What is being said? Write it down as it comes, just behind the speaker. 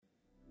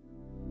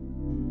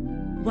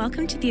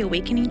Welcome to the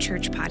Awakening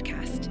Church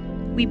podcast.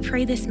 We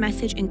pray this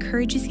message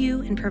encourages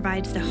you and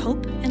provides the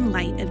hope and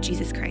light of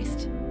Jesus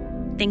Christ.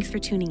 Thanks for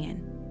tuning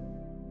in.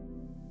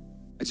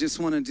 I just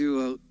want to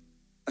do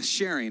a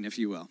sharing, if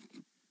you will.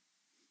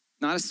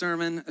 Not a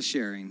sermon, a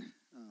sharing.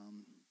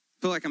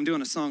 I feel like I'm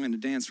doing a song and a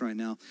dance right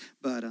now,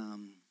 but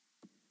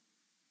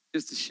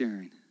just a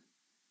sharing.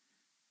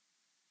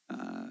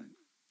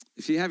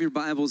 If you have your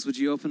Bibles, would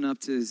you open up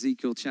to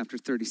Ezekiel chapter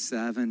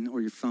 37 or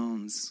your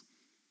phones?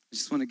 I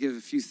just want to give a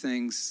few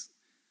things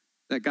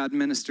that God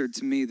ministered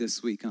to me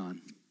this week on.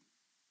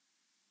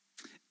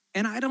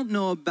 And I don't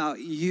know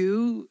about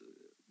you,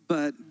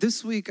 but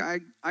this week I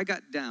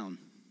got down.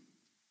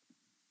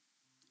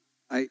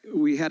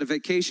 We had a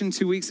vacation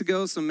 2 weeks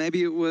ago, so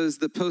maybe it was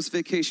the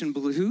post-vacation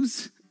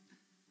blues.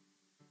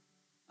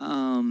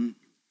 The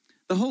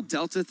whole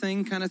Delta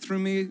thing kind of threw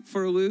me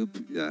for a loop.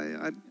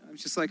 I'm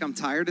just like, I'm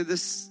tired of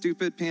this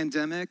stupid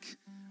pandemic.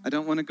 I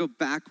don't want to go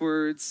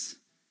backwards.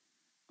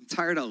 I'm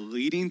tired of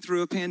leading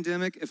through a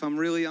pandemic, if I'm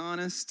really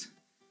honest.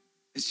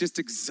 It's just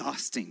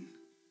exhausting.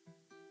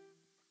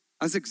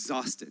 I was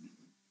exhausted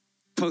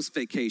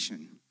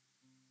post-vacation.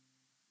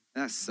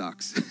 That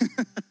sucks.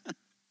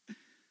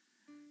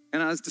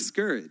 And I was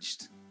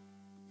discouraged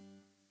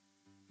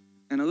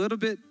and a little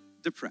bit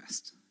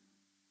depressed.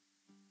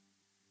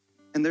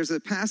 And there's a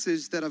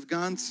passage that I've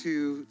gone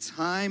to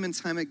time and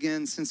time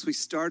again since we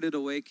started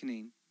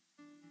Awakening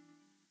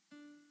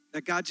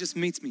that God just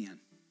meets me in.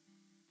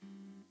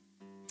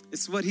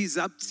 It's what he's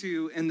up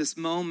to in this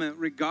moment,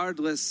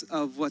 regardless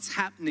of what's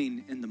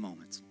happening in the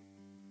moment.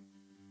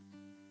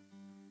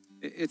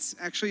 It's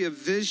actually a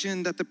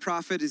vision that the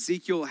prophet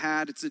Ezekiel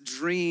had. It's a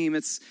dream.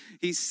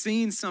 He's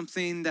seen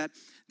something that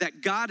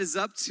God is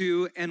up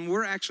to, and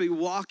we're actually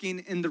walking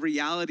in the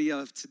reality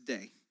of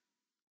today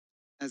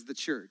as the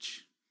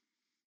church.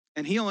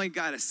 And he only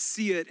got to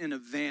see it in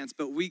advance,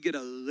 but we get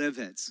to live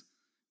it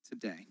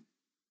today.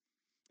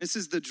 This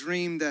is the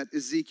dream that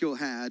Ezekiel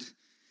had.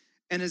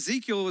 And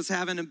Ezekiel was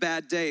having a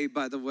bad day,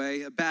 by the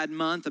way, a bad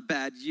month, a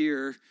bad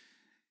year.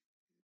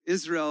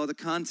 Israel, the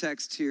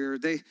context here,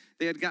 they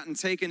had gotten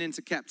taken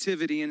into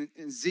captivity, and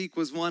Zeke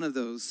was one of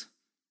those.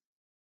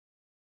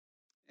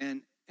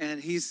 And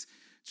he's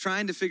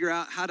trying to figure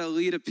out how to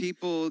lead a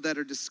people that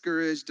are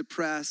discouraged,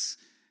 depressed,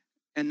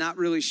 and not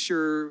really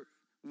sure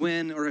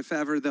when or if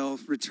ever they'll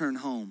return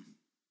home.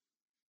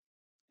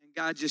 And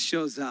God just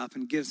shows up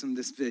and gives them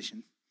this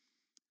vision.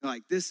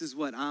 Like, this is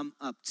what I'm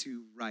up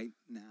to right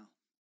now.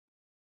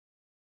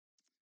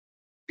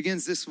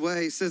 Begins this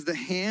way. It says, the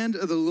hand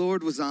of the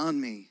Lord was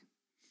on me,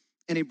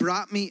 and he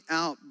brought me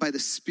out by the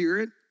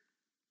Spirit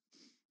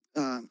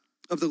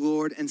of the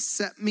Lord and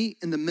set me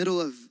in the middle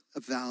of a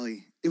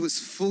valley. It was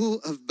full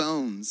of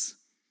bones.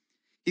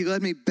 He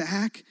led me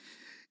back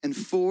and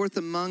forth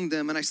among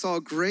them, and I saw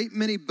a great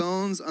many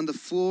bones on the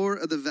floor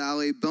of the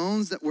valley,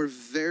 bones that were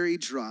very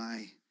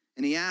dry.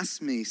 And he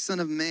asked me,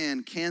 Son of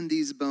man, can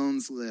these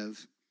bones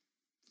live?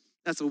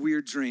 That's a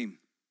weird dream.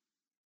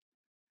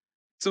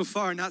 So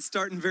far, not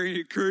starting very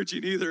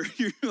encouraging either.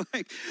 You're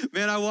like,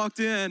 man, I walked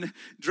in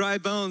dry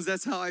bones.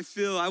 That's how I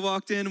feel. I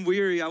walked in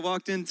weary. I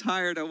walked in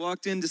tired. I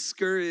walked in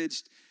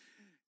discouraged.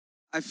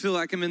 I feel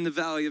like I'm in the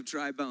valley of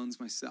dry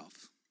bones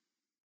myself.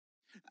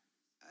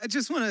 I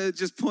just want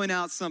to point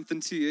out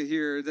something to you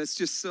here that's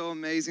just so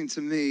amazing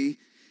to me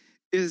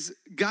is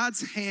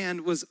God's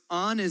hand was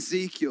on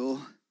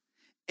Ezekiel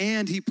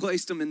and he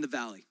placed him in the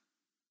valley.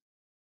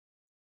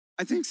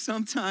 I think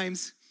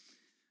sometimes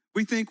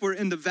we think we're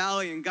in the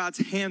valley and God's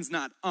hand's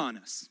not on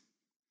us.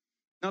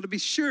 Now, to be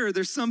sure,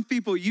 there's some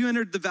people, you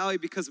entered the valley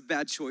because of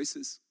bad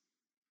choices.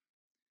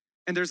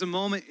 And there's a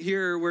moment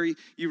here where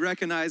you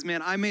recognize,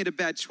 man, I made a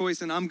bad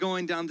choice and I'm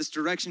going down this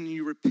direction, and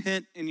you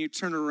repent and you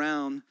turn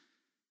around.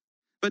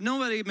 But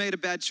nobody made a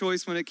bad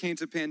choice when it came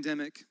to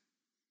pandemic.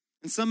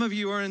 And some of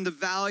you are in the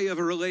valley of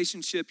a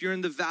relationship. You're in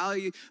the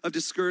valley of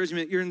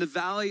discouragement. You're in the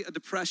valley of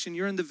depression.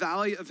 You're in the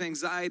valley of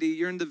anxiety.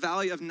 You're in the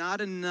valley of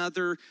not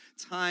another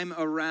time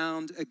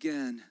around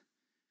again.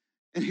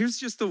 And here's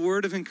just the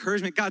word of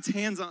encouragement. God's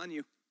hand's on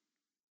you.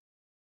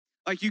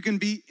 Like, you can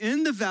be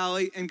in the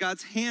valley and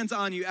God's hand's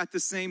on you at the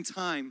same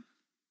time.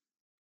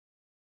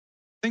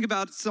 Think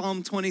about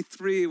Psalm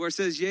 23 where it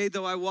says, yea,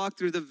 though I walk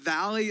through the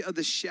valley of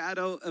the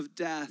shadow of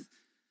death,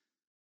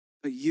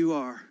 but you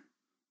are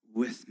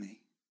with me.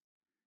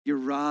 Your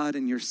rod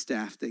and your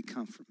staff, they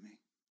comfort me.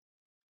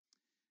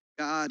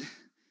 God's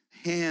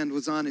hand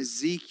was on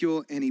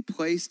Ezekiel and he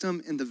placed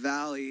him in the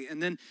valley. And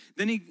then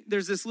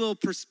there's this little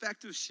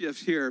perspective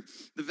shift here.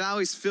 The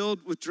valley's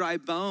filled with dry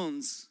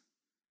bones.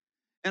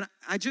 And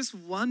I just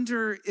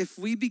wonder if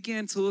we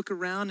began to look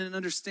around and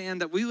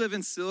understand that we live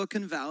in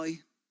Silicon Valley,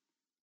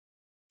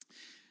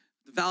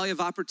 the valley of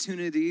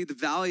opportunity, the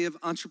valley of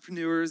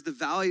entrepreneurs, the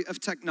valley of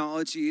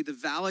technology, the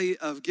valley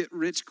of get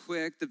rich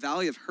quick, the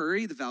valley of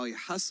hurry, the valley of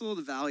hustle,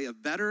 the valley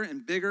of better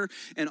and bigger,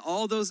 and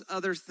all those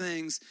other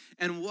things.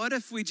 And what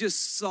if we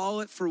just saw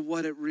it for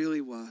what it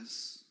really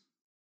was?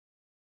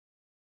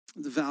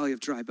 The valley of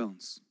dry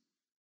bones.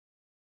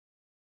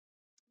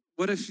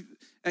 What if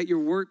at your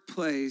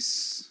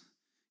workplace,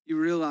 you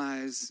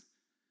realize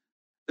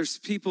there's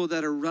people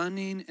that are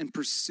running and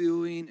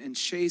pursuing and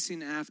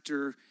chasing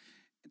after.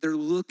 They're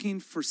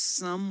looking for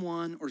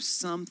someone or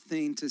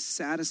something to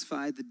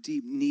satisfy the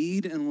deep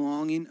need and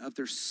longing of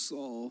their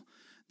soul.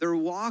 They're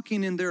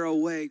walking and they're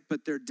awake,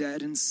 but they're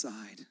dead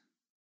inside.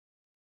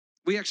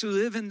 We actually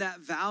live in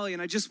that valley,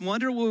 and I just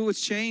wonder what would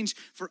change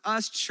for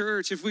us,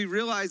 church, if we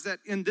realize that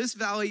in this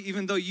valley,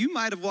 even though you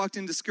might have walked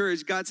in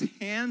discouraged, God's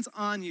hand's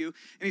on you,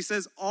 and he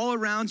says all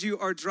around you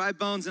are dry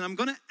bones. And I'm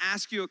going to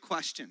ask you a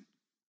question.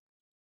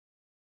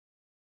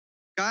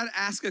 God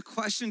asked a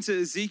question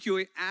to Ezekiel.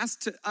 He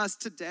asked to us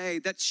today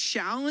that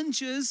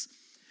challenges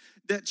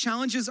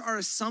our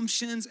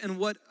assumptions and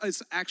what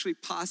is actually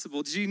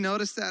possible. Did you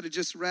notice that? I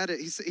just read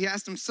it. He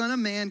asked him, "Son of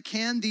man,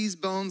 can these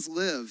bones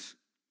live?"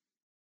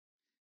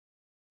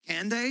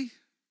 Can they?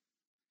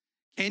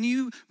 Can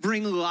you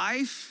bring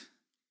life?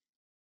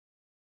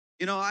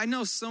 You know, I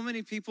know so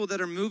many people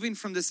that are moving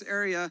from this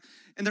area,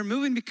 and they're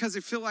moving because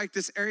they feel like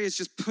this area is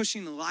just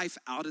pushing life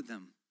out of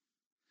them.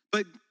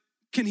 But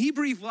can he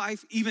breathe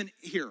life even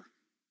here,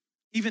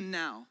 even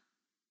now,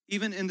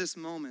 even in this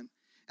moment?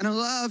 And I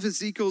love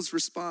Ezekiel's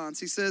response.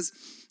 He says,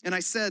 "And I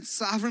said,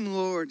 Sovereign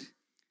Lord,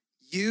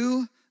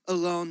 you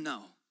alone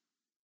know."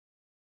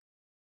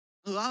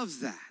 I love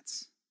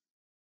that.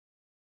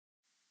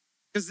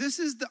 Because this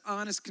is the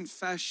honest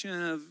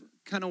confession of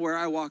kind of where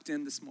I walked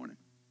in this morning.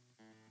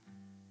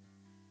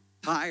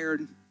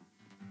 Tired.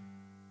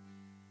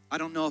 I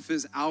don't know if it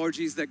was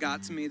allergies that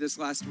got to me this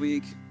last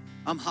week.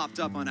 I'm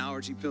hopped up on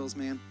allergy pills,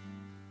 man.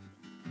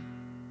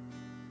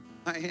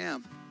 I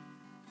am.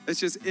 It's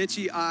just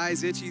itchy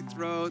eyes, itchy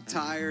throat,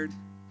 tired.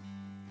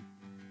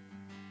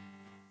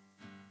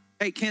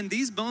 Hey, can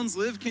these bones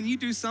live? Can you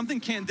do something?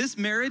 Can this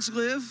marriage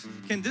live?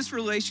 Can this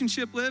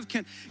relationship live?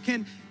 Can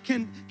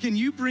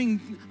you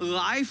bring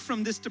life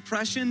from this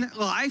depression,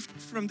 life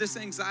from this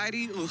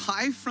anxiety,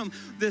 life from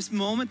this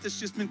moment that's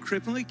just been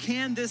crippling?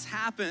 Can this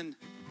happen?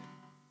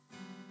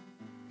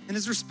 And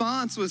his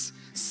response was,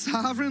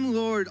 "Sovereign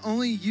Lord,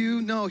 only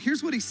you know."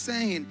 Here's what he's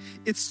saying.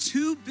 It's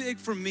too big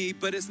for me,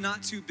 but it's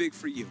not too big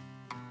for you.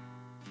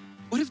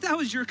 What if that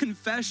was your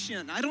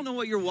confession? I don't know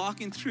what you're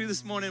walking through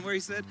this morning, where he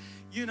said,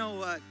 you know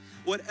what?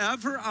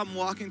 Whatever I'm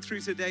walking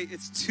through today,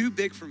 it's too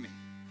big for me.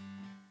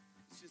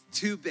 It's just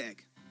too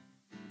big.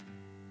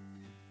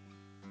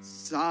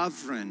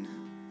 Sovereign,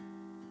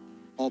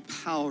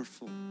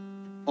 all-powerful,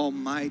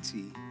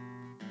 almighty,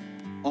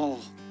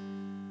 all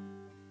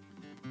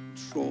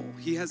control.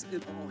 He has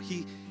it all.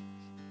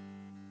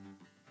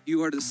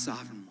 You are the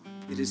sovereign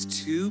one. It is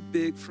too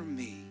big for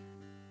me,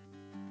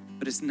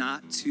 but it's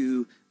not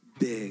too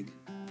big.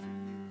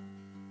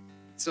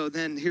 So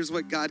then here's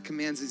what God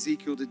commands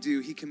Ezekiel to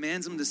do. He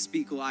commands him to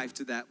speak life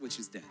to that which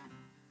is dead.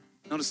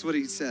 Notice what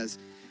he says.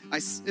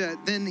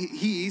 Then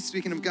he,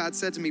 speaking of God,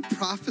 said to me,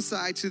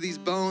 "Prophesy to these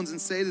bones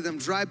and say to them,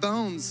 dry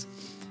bones,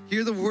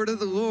 hear the word of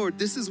the Lord.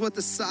 This is what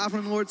the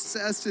sovereign Lord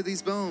says to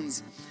these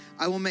bones.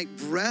 I will make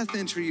breath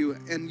enter you,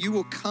 and you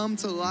will come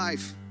to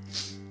life.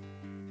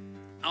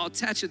 I'll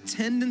attach a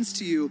tendons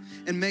to you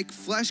and make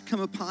flesh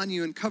come upon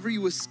you and cover you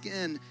with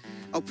skin.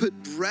 I'll put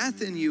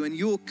breath in you and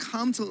you will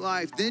come to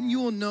life. Then you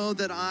will know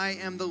that I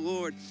am the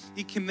Lord."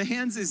 He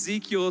commands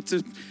Ezekiel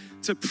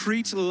to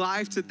preach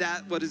life to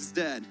that what is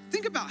dead.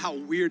 Think about how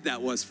weird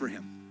that was for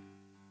him.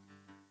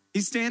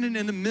 He's standing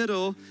in the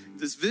middle,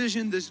 this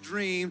vision, this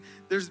dream.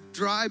 There's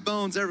dry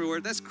bones everywhere.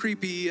 That's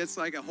creepy. It's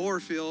like a horror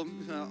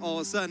film all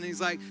of a sudden.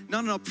 He's like,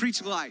 no,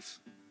 preach life.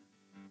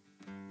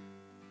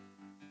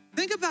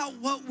 Think about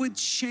what would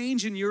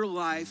change in your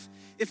life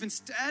if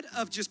instead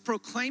of just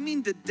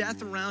proclaiming the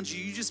death around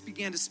you, you just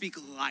began to speak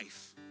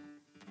life.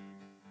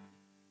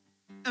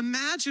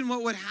 Imagine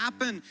what would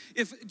happen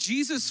if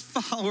Jesus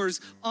followers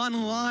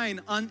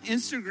online, on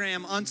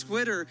Instagram, on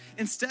Twitter,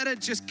 instead of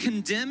just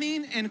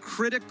condemning and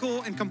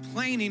critical and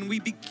complaining,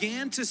 we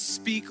began to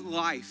speak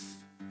life.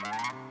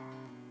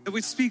 That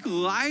we'd speak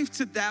life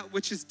to that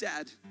which is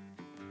dead.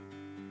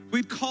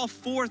 We'd call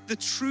forth the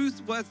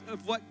truth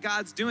of what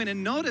God's doing.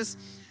 And notice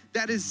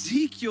that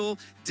Ezekiel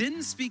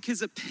didn't speak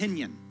his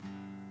opinion.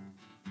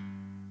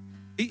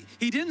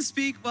 He didn't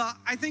speak, well,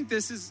 I think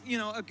this is,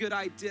 a good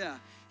idea.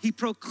 He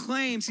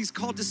proclaims, he's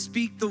called to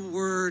speak the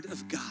word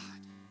of God.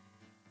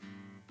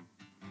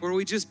 Where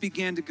we just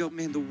began to go,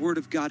 man, the word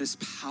of God is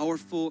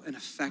powerful and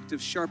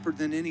effective, sharper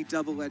than any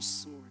double-edged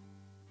sword.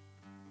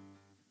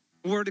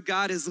 The word of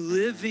God is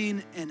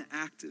living and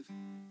active.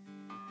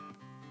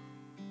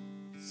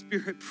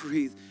 Spirit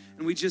breathed.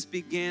 And we just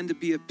began to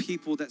be a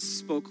people that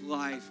spoke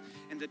life.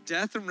 And the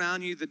death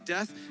around you, the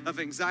death of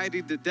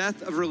anxiety, the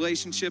death of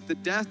relationship, the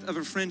death of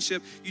a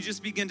friendship, you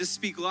just begin to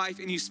speak life,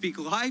 and you speak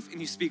life, and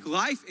you speak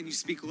life, and you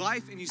speak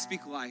life, and you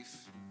speak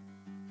life.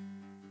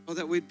 Oh,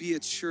 that we'd be a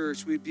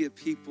church, we'd be a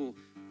people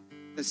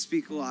that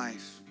speak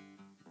life.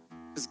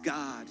 Because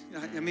God,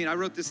 I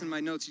wrote this in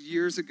my notes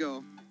years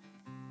ago.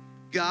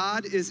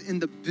 God is in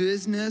the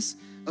business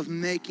of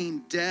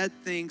making dead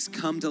things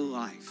come to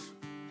life.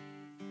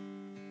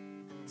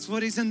 It's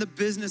what he's in the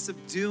business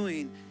of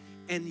doing.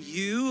 And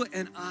you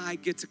and I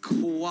get to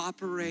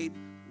cooperate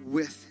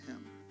with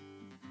him.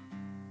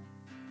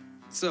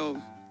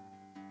 So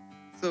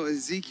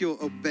Ezekiel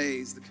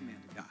obeys the command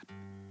of God.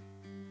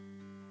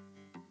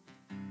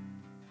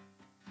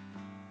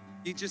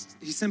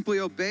 He simply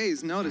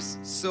obeys. Notice,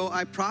 so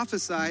I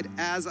prophesied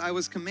as I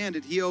was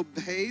commanded. He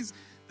obeys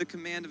the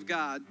command of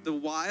God. The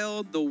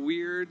wild, the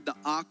weird, the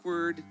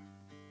awkward.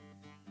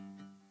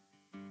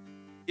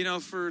 You know,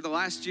 for the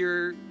last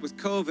year with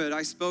COVID,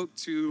 I spoke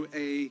to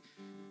a,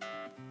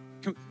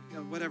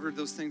 whatever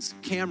those things,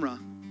 camera.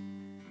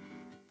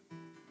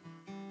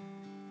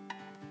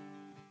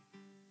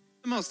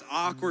 The most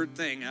awkward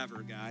thing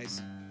ever,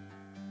 guys.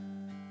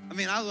 I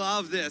mean, I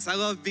love this. I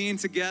love being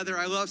together.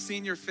 I love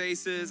seeing your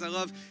faces. I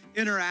love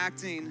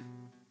interacting.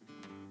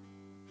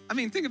 I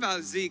mean, think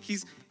about Zeke.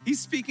 He's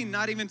speaking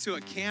not even to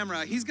a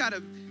camera. He's got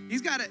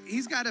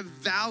a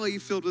valley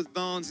filled with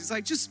bones. He's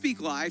like, just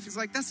speak life. He's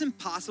like, that's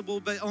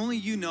impossible, but only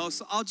you know,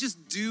 so I'll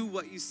just do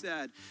what you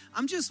said.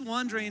 I'm just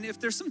wondering if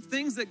there's some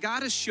things that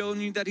God has shown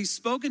you, that he's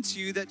spoken to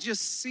you, that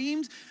just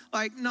seemed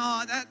like,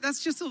 no,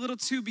 that's just a little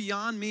too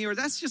beyond me, or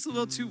that's just a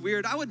little too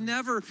weird. I would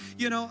never,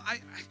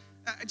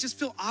 I just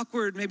feel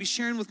awkward maybe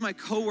sharing with my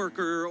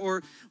coworker,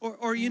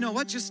 or you know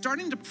what, just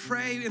starting to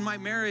pray in my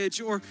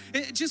marriage, or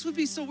it just would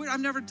be so weird.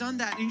 I've never done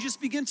that. And you just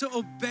begin to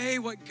obey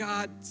what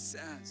God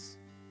says.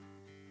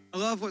 I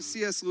love what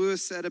C.S.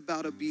 Lewis said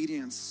about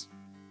obedience.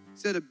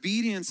 He said,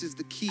 obedience is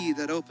the key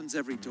that opens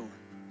every door.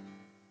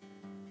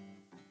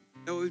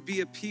 That would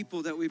be a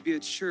people, that would be a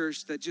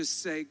church that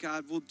just say,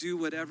 God, we'll do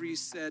whatever you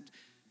said.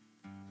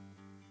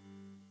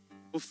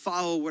 We'll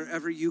follow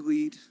wherever you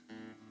lead.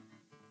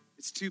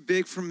 It's too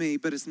big for me,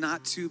 but it's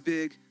not too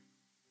big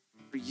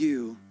for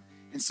you.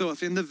 And so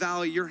if in the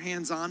valley your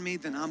hand's on me,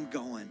 then I'm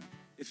going.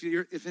 If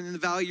in the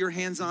valley your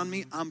hand's on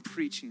me, I'm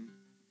preaching.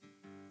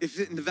 If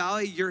in the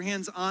valley your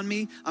hand's on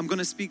me, I'm going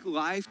to speak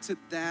life to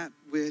that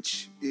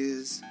which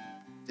is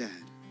dead.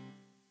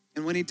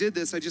 And when he did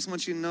this, I just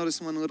want you to notice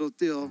one little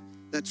deal,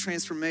 that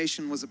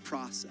transformation was a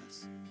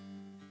process.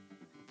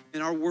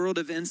 In our world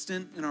of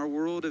instant, in our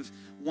world of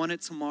want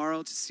it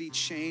tomorrow, to see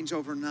change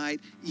overnight,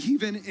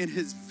 even in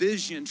his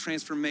vision,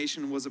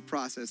 transformation was a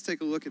process.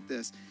 Take a look at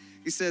this.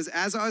 He says,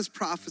 as I was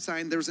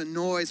prophesying, there was a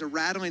noise, a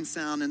rattling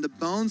sound, and the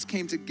bones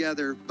came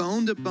together,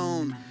 bone to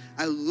bone.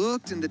 I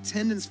looked, and the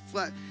tendons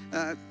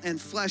and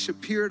flesh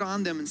appeared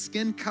on them, and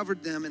skin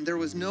covered them, and there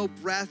was no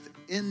breath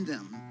in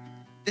them.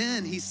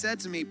 Then he said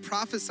to me,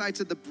 prophesy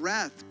to the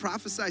breath,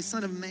 prophesy,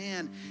 son of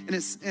man,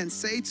 and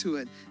say to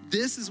it,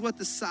 this is what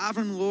the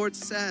sovereign Lord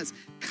says.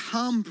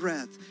 Come,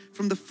 breath,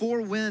 from the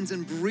four winds,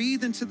 and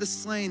breathe into the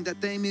slain that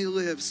they may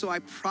live. So I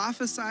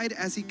prophesied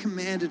as he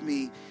commanded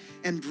me,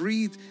 and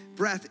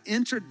breath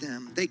entered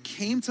them. They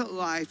came to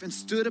life and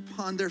stood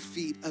upon their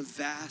feet, a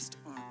vast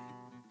army.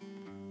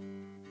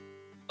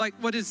 Like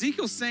what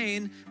Ezekiel's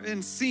saying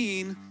and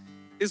seeing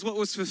is what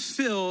was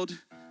fulfilled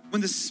when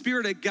the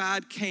Spirit of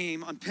God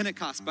came on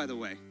Pentecost, by the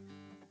way,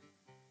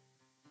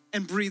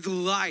 and breathed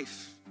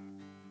life.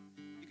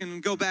 You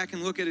can go back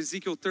and look at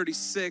Ezekiel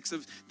 36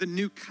 of the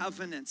new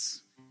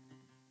covenants,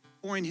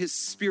 pouring his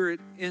Spirit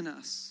in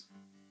us.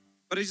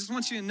 But I just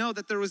want you to know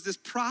that there was this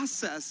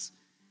process,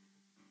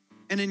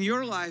 and in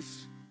your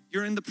life,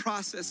 you're in the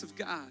process of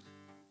God.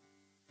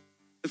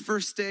 The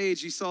first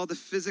stage, you saw the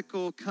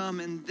physical come,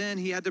 and then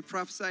he had to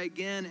prophesy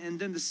again, and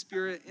then the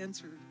Spirit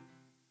entered.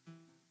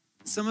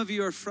 Some of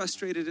you are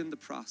frustrated in the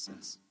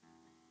process.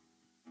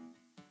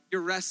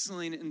 You're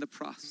wrestling in the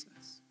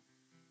process.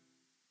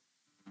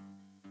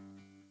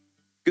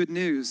 Good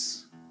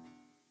news,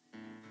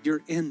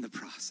 you're in the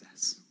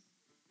process.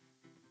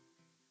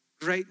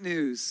 Great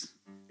news,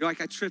 you're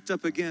like, I tripped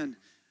up again.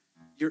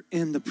 You're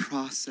in the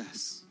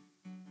process.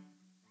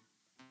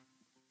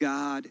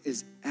 God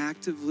is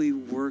actively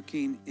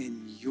working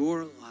in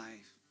your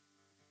life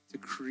to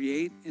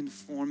create and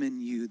form in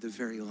you the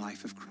very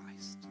life of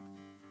Christ.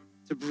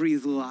 To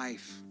breathe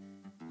life,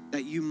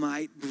 that you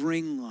might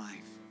bring life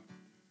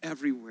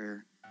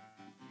everywhere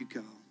you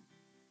go.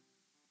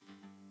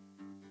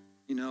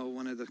 You know,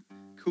 one of the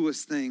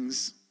coolest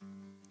things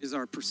is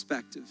our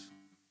perspective.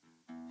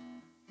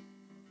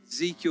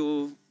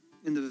 Ezekiel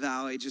in the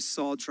valley just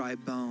saw dry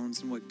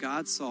bones, and what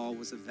God saw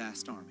was a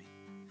vast army.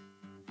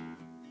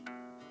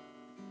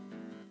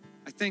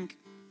 I think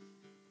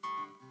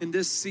in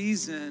this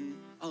season,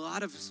 a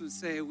lot of us would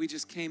say we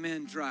just came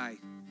in dry.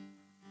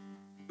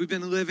 We've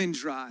been living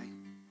dry.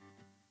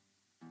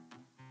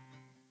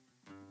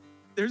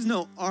 There's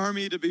no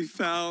army to be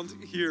found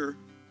here.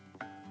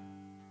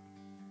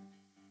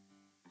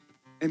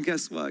 And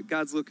guess what?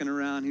 God's looking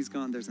around. He's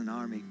gone, there's an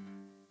army.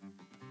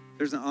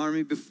 There's an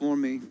army before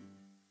me.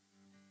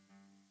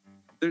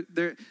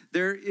 There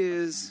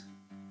is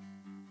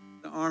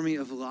the army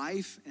of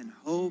life and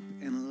hope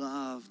and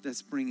love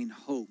that's bringing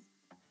hope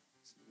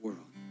to the world.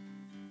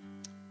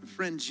 My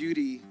friend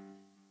Judy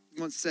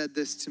once said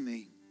this to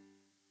me.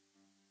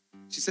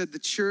 She said, the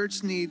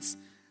church needs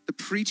the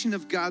preaching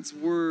of God's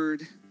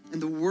word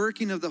and the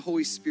working of the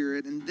Holy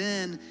Spirit, and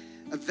then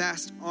a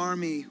vast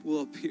army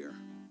will appear.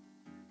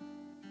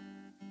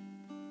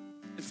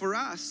 And for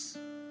us,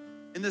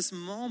 in this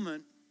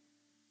moment,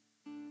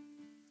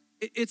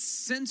 It's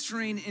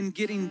centering and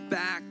getting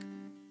back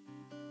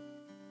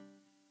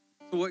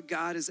to what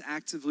God is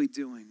actively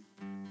doing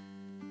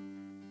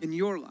in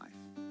your life,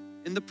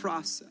 in the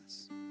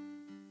process.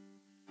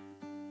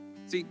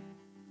 See,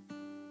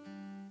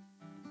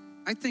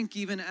 I think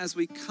even as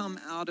we come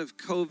out of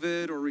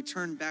COVID or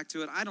return back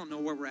to it, I don't know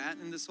where we're at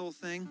in this whole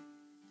thing.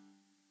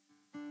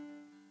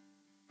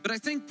 But I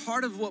think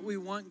part of what we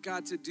want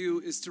God to do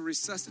is to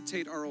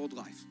resuscitate our old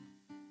life.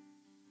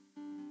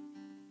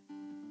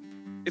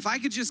 If I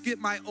could just get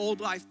my old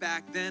life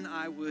back, then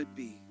I would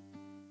be.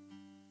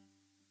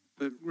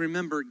 But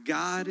remember,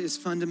 God is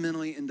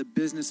fundamentally in the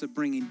business of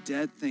bringing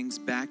dead things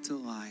back to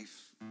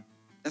life.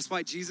 That's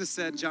why Jesus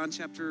said, John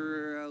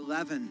chapter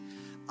 11,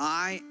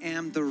 I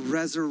am the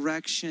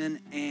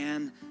resurrection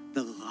and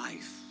the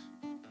life.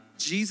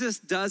 Jesus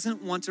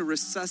doesn't want to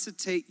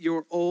resuscitate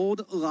your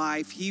old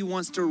life. He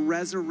wants to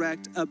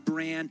resurrect a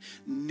brand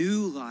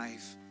new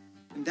life.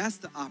 And that's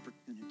the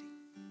opportunity.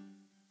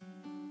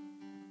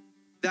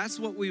 That's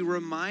what we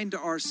remind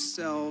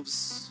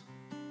ourselves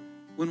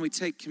when we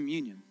take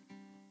communion.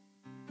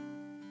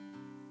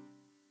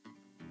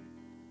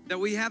 That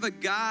we have a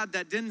God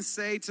that didn't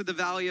say to the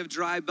valley of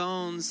dry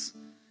bones,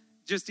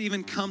 just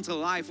even come to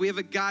life. We have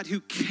a God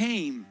who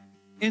came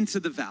into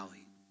the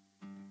valley.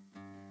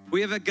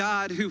 We have a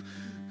God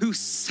who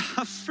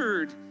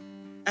suffered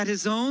at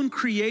his own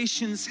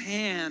creation's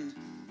hand,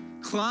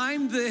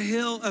 climbed the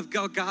hill of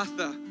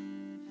Golgotha,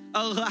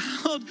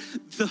 allowed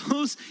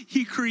those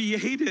he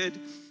created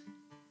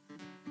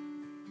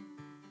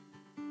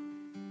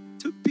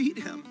to beat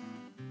him,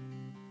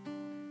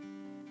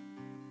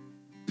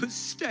 put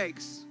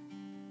stakes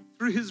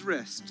through his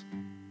wrist,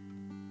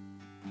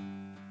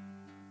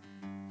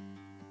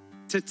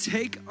 to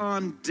take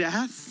on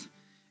death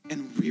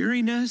and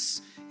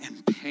weariness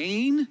and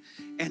pain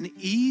and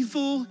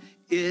evil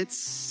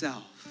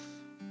itself.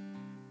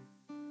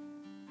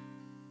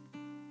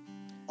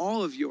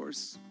 All of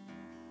yours,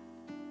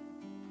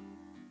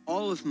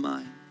 all of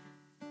mine,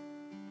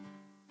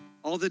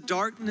 all the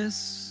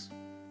darkness,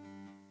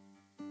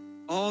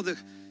 all the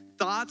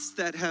thoughts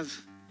that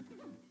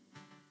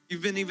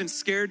you've been even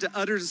scared to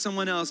utter to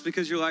someone else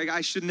because you're like,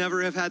 I should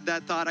never have had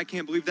that thought. I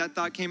can't believe that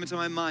thought came into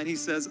my mind. He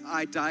says,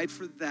 I died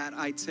for that.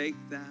 I take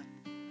that.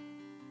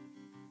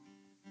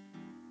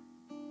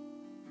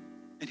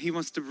 And he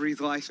wants to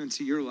breathe life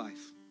into your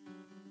life.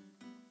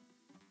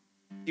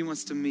 He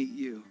wants to meet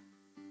you.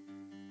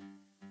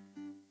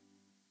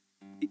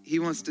 He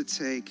wants to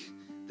take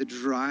the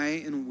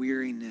dry and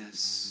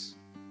weariness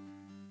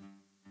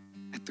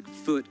at the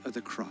foot of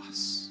the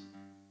cross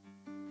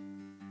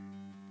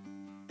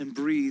and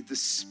breathe the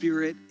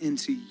Spirit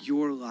into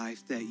your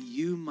life that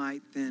you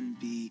might then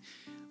be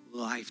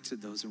life to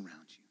those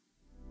around you.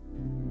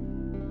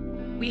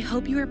 We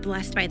hope you are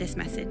blessed by this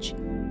message.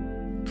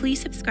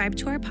 Please subscribe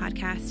to our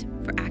podcast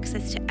for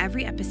access to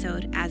every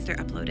episode as they're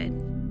uploaded.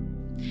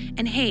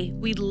 And hey,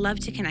 we'd love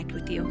to connect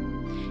with you.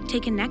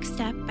 Take a next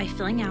step by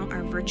filling out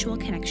our virtual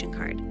connection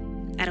card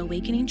at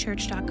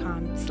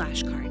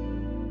awakeningchurch.com/card.